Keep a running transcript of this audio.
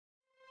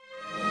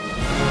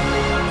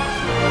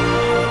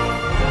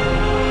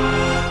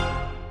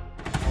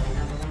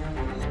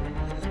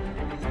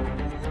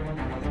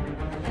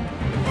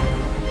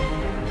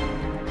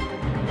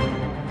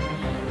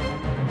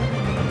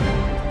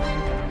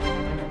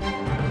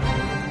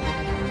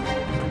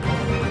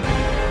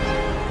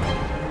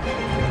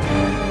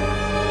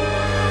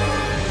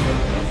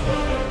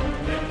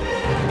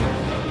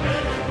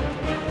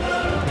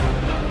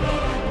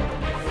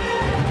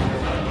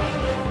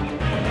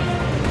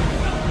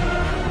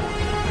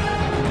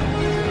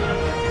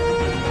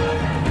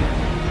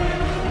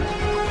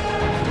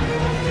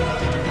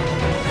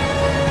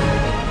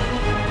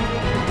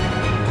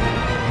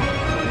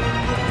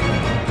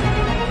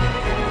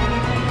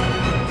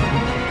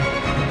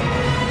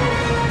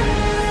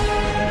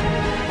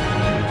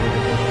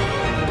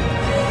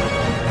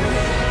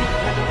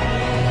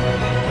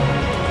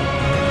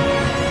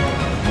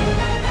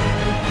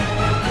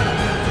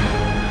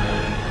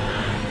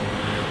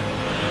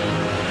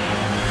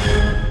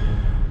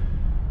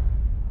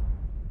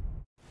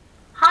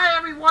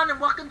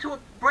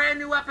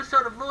brand new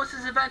episode of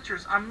Lewis's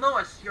Adventures. I'm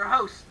Lewis, your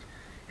host.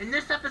 In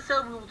this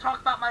episode, we will talk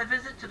about my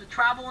visit to the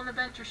Travel and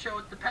Adventure Show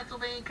at the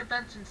Pennsylvania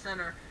Convention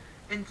Center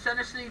in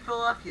Center City,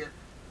 Philadelphia.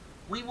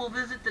 We will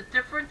visit the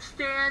different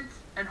stands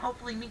and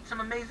hopefully meet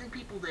some amazing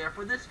people there.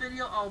 For this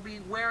video, I'll be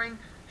wearing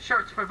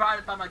shirts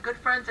provided by my good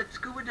friends at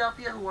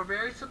Scubadelphia who are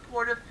very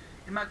supportive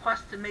in my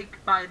quest to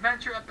make my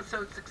adventure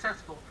episodes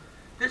successful.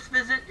 This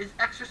visit is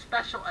extra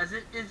special as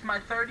it is my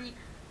 32nd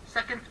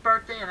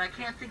birthday, and I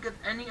can't think of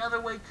any other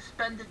way to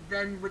spend it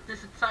than with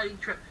this exciting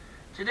trip.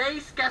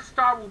 Today's guest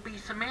star will be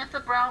Samantha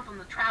Brown from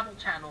the Travel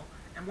Channel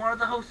and one of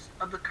the hosts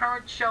of the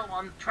current show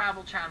on the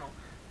Travel Channel,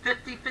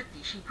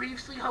 50/50. She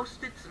previously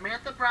hosted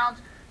Samantha Brown's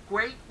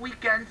Great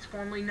Weekends,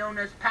 formerly known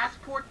as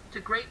Passport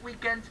to Great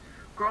Weekends,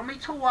 Girl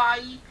Meets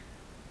Hawaii,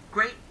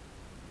 Great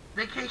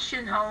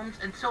Vacation Homes,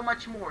 and so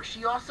much more.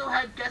 She also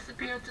had guest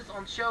appearances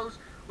on shows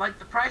like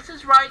The Price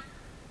is Right,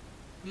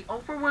 The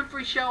Oprah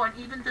Winfrey Show, and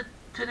even the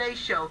Today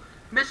Show.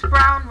 Miss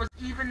Brown was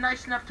even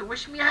nice enough to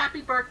wish me a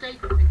happy birthday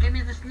and give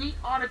me this neat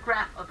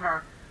autograph of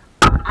her.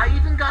 I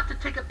even got to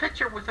take a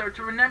picture with her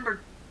to remember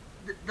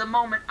the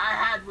moment I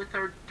had with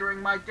her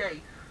during my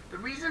day. The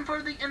reason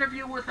for the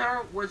interview with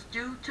her was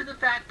due to the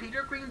fact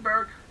Peter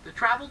Greenberg, the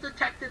travel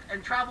detective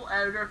and travel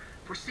editor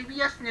for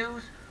CBS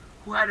News,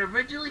 who had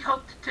originally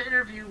hoped to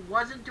interview,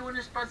 wasn't doing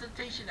his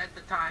presentation at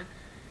the time,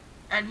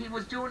 and he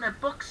was doing a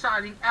book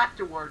signing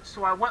afterwards,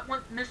 so I went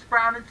with Miss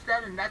Brown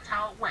instead, and that's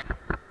how it went.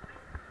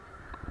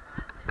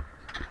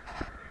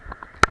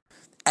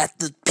 At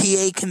the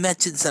PA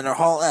Convention Center,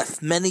 Hall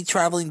F, many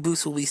traveling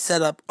booths will be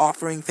set up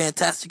offering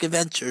fantastic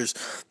adventures.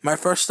 My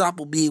first stop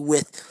will be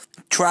with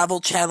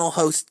Travel Channel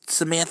host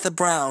Samantha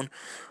Brown,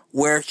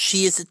 where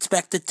she is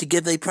expected to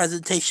give a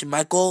presentation.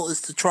 My goal is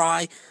to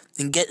try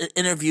and get an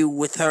interview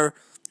with her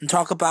and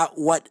talk about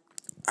what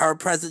her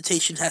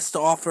presentation has to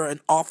offer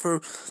and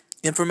offer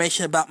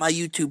information about my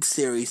YouTube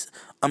series.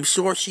 I'm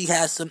sure she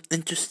has some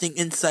interesting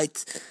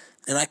insights,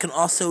 and I can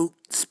also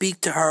speak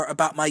to her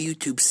about my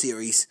YouTube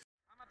series.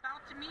 I'm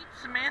about to meet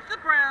Samantha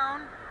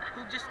Brown,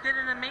 who just did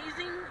an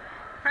amazing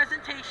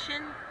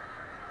presentation,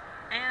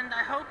 and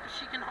I hope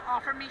she can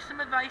offer me some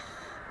advice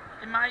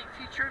in my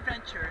future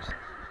adventures.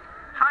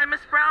 Hi,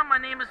 Miss Brown. My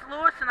name is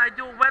Lewis, and I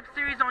do a web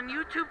series on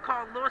YouTube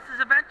called Lewis's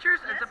Adventures.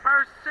 Yes. As a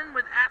person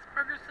with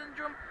Asperger's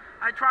syndrome,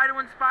 I try to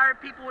inspire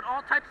people with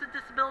all types of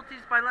disabilities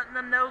by letting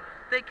them know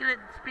they can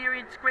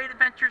experience great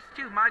adventures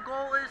too. My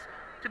goal is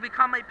to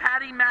become a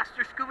PADI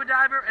master scuba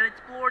diver and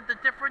explore the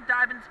different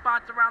diving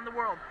spots around the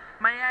world.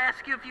 May I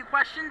ask you a few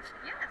questions?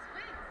 Yes,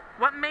 please.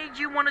 What made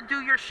you want to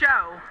do your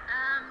show?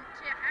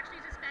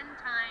 To spend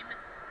time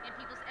in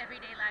people's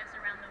everyday lives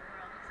around the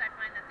world, because I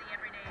find that the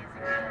everyday is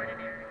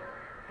extraordinary.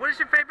 What is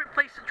your favorite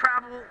place to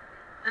travel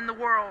in the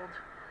world?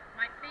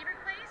 My favorite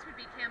place would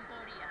be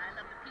Cambodia. I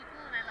love the people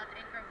and I love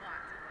Angkor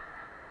Wat.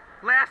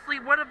 Lastly,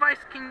 what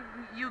advice can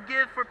you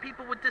give for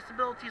people with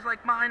disabilities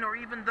like mine, or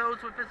even those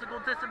with physical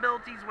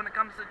disabilities, when it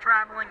comes to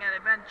traveling and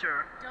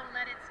adventure? Don't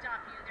let it stop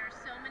you. There are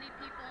so many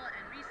people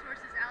and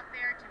resources out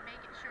there to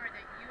make it sure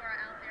that you are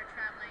out there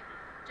traveling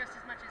just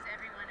as much as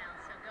everyone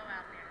else, so go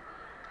out there.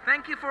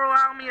 Thank you for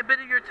allowing me a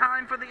bit of your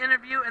time for the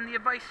interview and the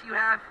advice you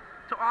have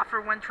to offer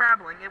when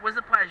traveling. It was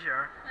a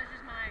pleasure.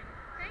 Pleasure's mine.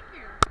 Thank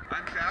you.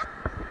 I'm Jeff,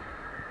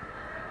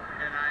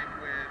 and I'm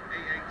with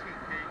AAT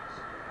Kings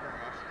for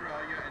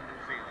Australia and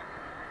New Zealand.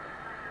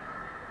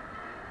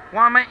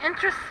 While my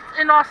interest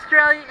in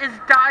Australia is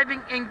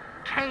diving in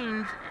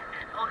canes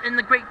in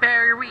the Great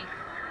Barrier Reef.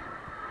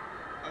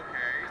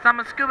 Okay. 'Cause I'm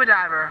a scuba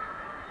diver.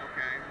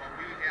 Okay, well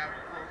we have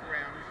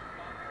programs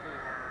for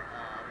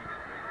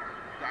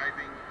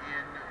diving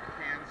in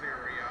Cairns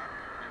area,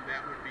 and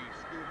that would be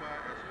scuba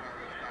as well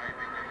as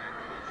diving, and then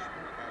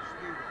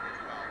scuba as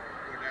well,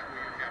 where that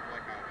way you have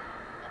like a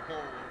hole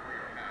over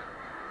your head,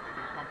 and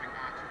you're pumping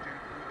oxygen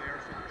through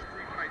there, so there's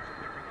three types of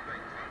different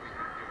things that we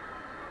can do.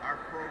 Our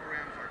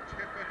programs are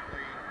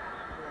typically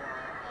for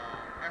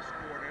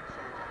escorted, so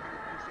it's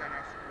 100%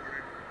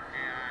 escorted,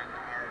 and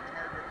our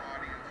target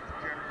audience is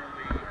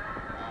generally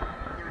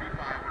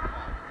 35 and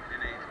above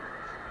in age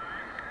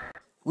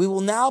groups. We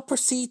will now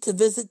proceed to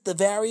visit the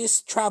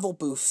various travel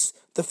booths.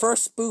 The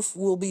first booth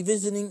we'll be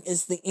visiting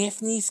is the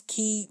Anthony's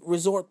Key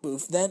Resort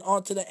booth, then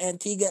onto the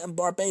Antigua and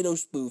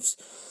Barbados booths.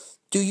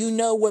 Do you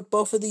know what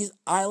both of these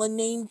island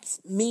names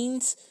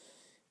means?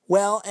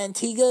 Well,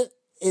 Antigua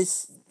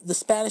is the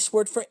Spanish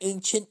word for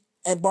ancient,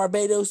 and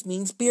Barbados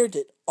means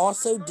bearded.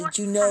 Also, did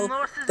you know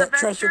that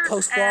Treasure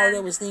Coast,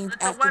 Florida was named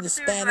after the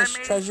Spanish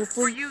treasure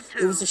fleet?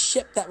 It was a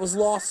ship that was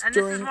lost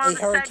during a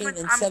hurricane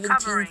in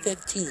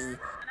 1715.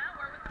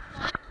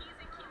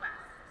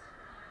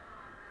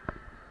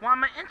 While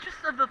my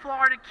interest of the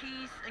Florida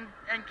Keys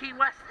and Key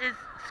West is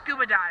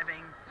scuba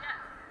diving. Yes.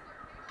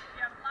 We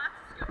have lots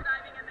of scuba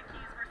diving in the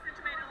Keys. We're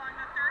situated along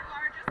the third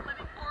largest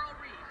living coral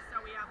reef. So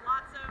we have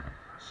lots of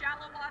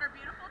shallow water,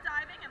 beautiful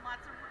diving, and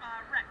lots of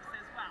wrecks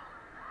as well.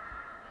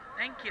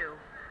 Thank you.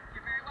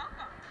 You're very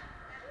welcome.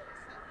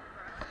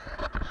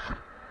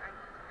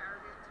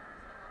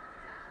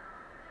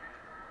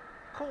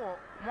 Cool.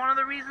 One of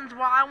the reasons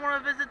why I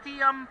want to visit the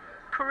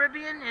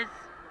Caribbean is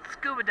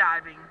scuba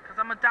diving, because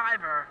I'm a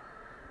diver.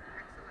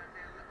 Excellent.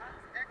 There are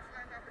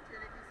excellent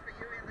opportunities for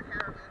you in the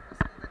Caribbean for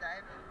scuba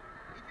diving.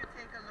 If you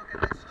take a look at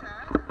this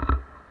chart,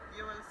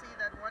 you will see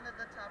that one of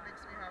the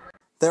topics we have.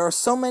 There are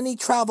so many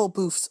travel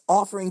booths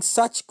offering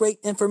such great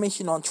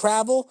information on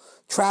travel,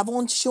 travel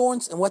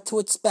insurance, and what to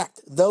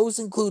expect. Those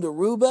include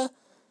Aruba,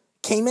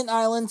 Cayman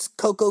Islands,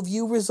 Cocoa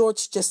View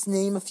Resorts, just to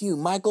name a few.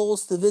 My goal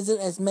is to visit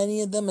as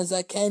many of them as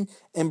I can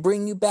and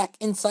bring you back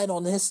insight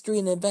on the history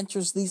and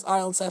adventures these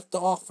islands have to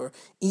offer,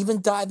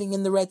 even diving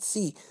in the Red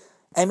Sea.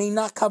 I may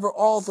not cover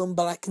all of them,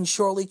 but I can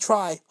surely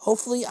try.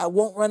 Hopefully, I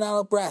won't run out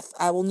of breath.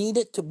 I will need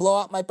it to blow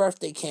out my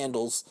birthday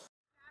candles.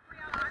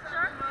 I'm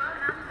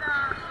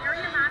the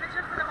area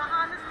manager for the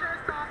Bahamas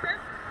Tourist Office,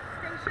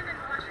 stationed in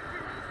Washington,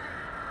 D.C.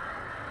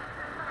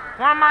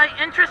 One of my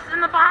interests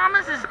in the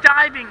Bahamas is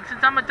diving,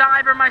 since I'm a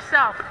diver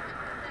myself.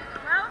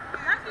 Well,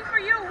 lucky for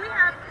you, we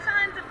have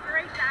tons of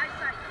great dive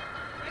sites.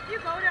 If you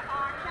go to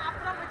our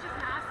capital, which is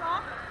Nassau,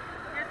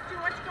 there's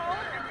George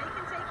Cole, and they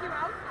can take you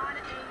out on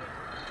a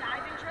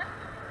diving trip.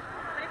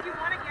 But if you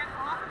want to get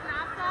off of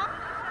Nassau,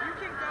 you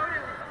can go to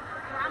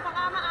Grand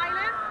Bahama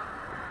Island,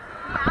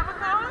 the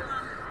Abacos,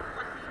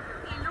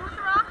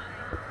 Eleuthera,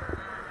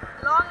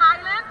 Long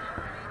Island,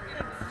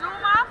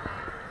 Exuma,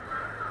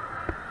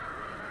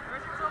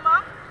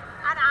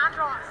 and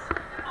Andros.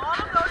 All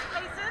of those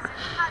places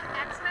have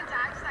excellent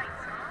dive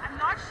sites. I'm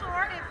not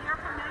sure if you're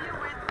familiar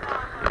with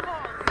Blue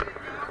Holes.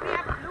 We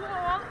have Blue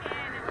Hole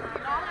in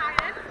Long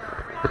Island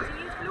called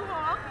Dean's Blue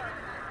Hole,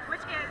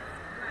 which is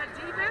the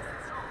deepest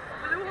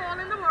blue hole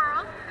in the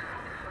world.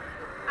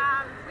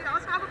 We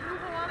also have a blue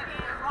hole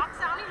in Rock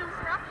Sound,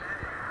 Eleuthera.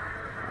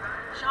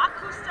 Jacques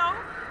Cousteau,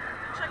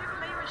 I'm sure you're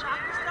familiar with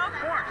Jacques Cousteau. Of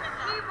course.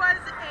 He was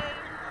a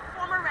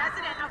former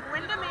resident of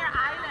Windermere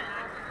Island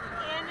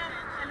in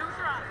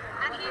Eleuthera,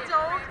 and he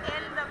dove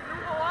in the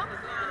blue hole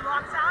in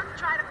Rock Sound to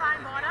try to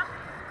find water,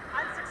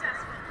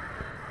 unsuccessful.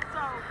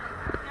 So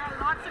there are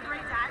lots of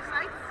great dive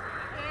sites.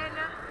 In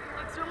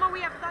Exuma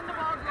we have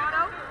Thunderball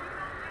Grotto.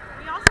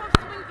 We also have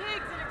swing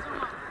pigs in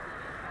Exuma.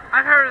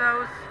 I've heard of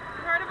those.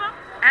 You heard of them?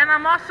 And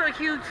I'm also a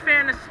huge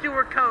fan of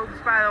Stuart Coves,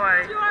 by the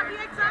way.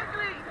 Yeah,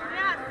 exactly.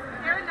 Yes,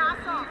 they're in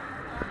Nassau.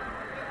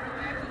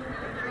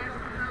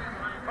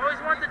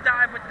 Always want to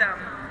dive with them.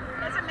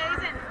 It's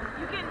amazing.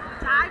 You can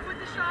dive with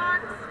the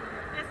sharks.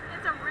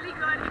 It's a really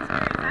good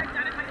experience. I've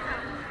done it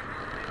myself.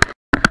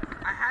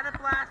 I had a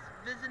blast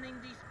visiting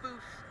these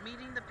booths,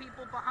 meeting the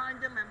people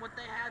behind them and what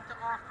they had to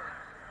offer.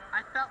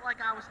 I felt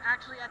like I was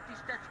actually at these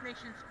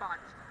destination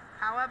spots.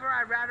 However,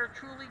 I'd rather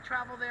truly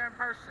travel there in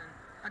person.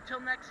 Until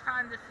next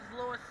time, this is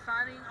Lewis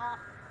signing off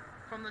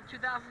from the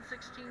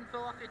 2016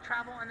 Philadelphia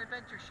Travel and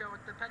Adventure Show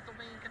at the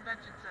Pennsylvania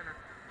Convention Center.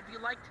 If you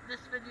liked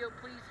this video,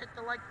 please hit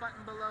the like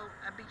button below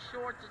and be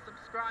sure to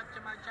subscribe to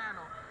my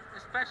channel,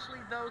 especially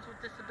those with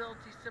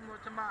disabilities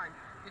similar to mine.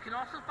 You can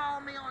also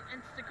follow me on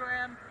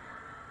Instagram,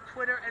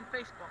 Twitter, and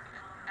Facebook.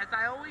 As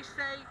I always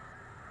say,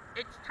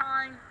 it's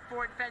time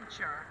for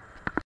adventure.